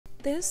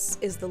This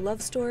is the love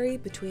story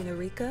between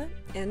Arika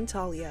and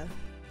Talia.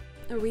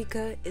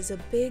 Arika is a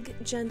big,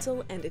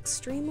 gentle, and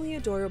extremely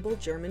adorable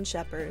German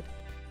Shepherd.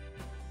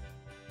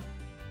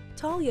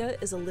 Talia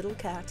is a little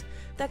cat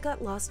that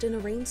got lost in a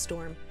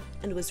rainstorm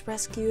and was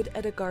rescued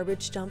at a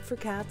garbage dump for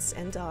cats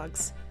and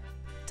dogs.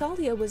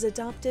 Talia was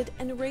adopted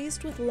and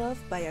raised with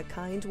love by a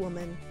kind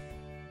woman.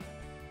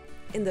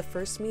 In the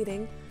first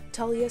meeting,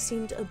 Talia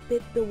seemed a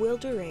bit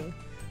bewildering,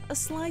 a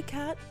sly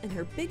cat and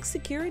her big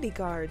security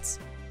guards.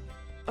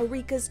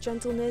 Arika's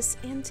gentleness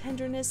and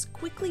tenderness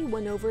quickly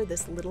won over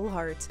this little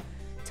heart.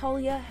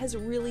 Talia has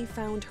really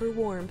found her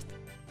warmth.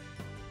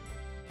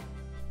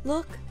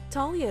 Look,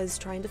 Talia is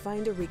trying to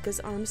find Arika's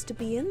arms to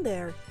be in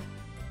there.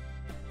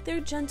 Their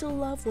gentle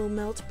love will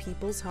melt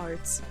people's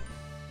hearts.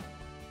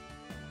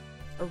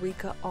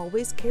 Arika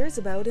always cares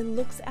about and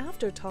looks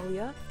after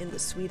Talia in the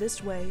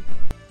sweetest way.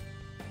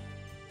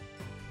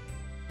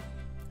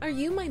 Are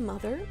you my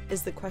mother?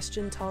 Is the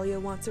question Talia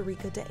wants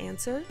Arika to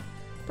answer.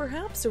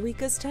 Perhaps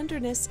Arika's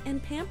tenderness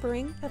and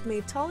pampering have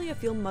made Talia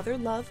feel mother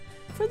love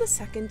for the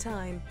second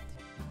time.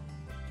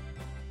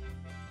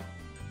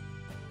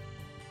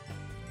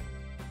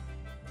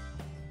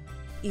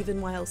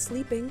 Even while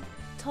sleeping,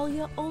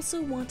 Talia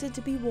also wanted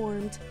to be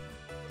warmed.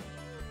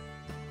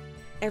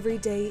 Every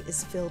day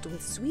is filled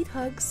with sweet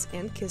hugs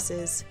and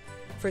kisses.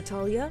 For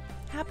Talia,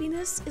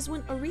 happiness is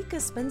when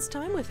Arika spends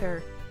time with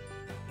her.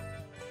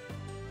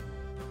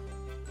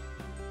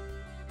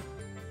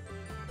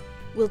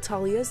 Will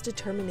Talia's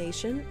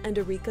determination and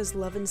Arika's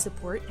love and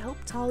support help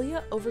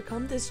Talia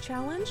overcome this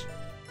challenge?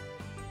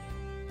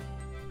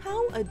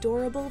 How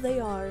adorable they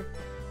are!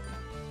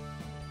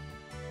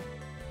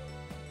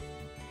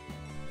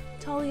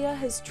 Talia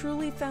has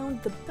truly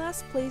found the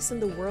best place in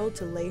the world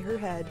to lay her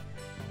head.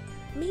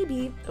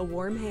 Maybe a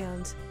warm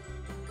hand.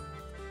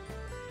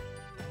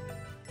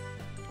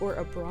 Or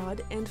a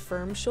broad and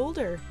firm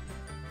shoulder.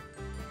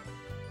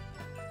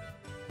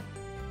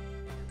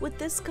 With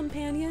this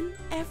companion,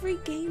 every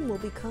game will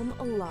become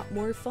a lot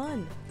more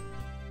fun.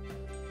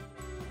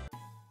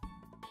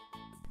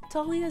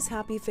 Talia's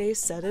happy face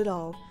said it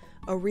all.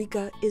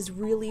 Arika is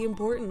really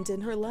important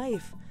in her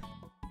life.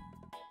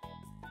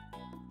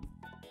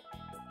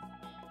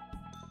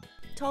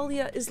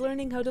 Talia is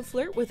learning how to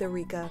flirt with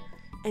Arika.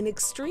 An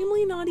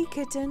extremely naughty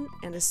kitten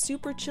and a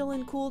super chill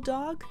and cool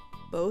dog,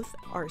 both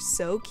are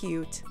so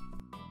cute.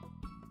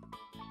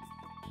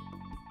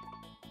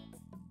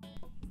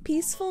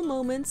 Peaceful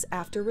moments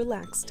after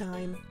relax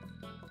time.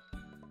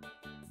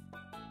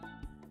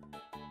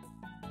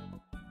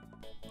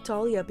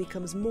 Talia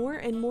becomes more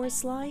and more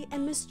sly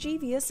and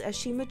mischievous as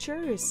she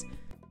matures.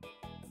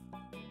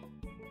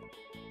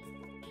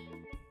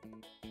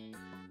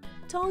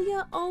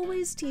 Talia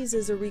always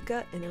teases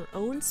Arika in her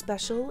own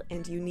special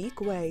and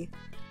unique way.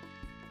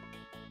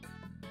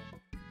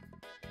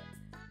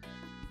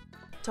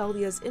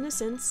 Talia's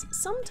innocence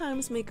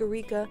sometimes make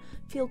Arika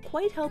feel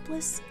quite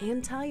helpless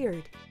and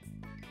tired.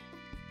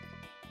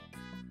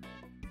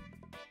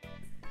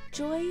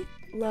 Joy,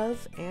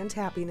 love, and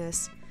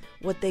happiness.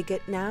 What they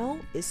get now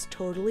is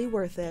totally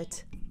worth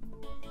it.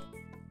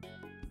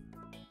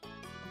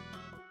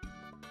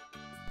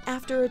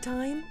 After a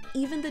time,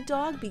 even the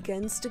dog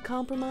begins to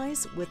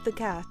compromise with the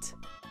cat.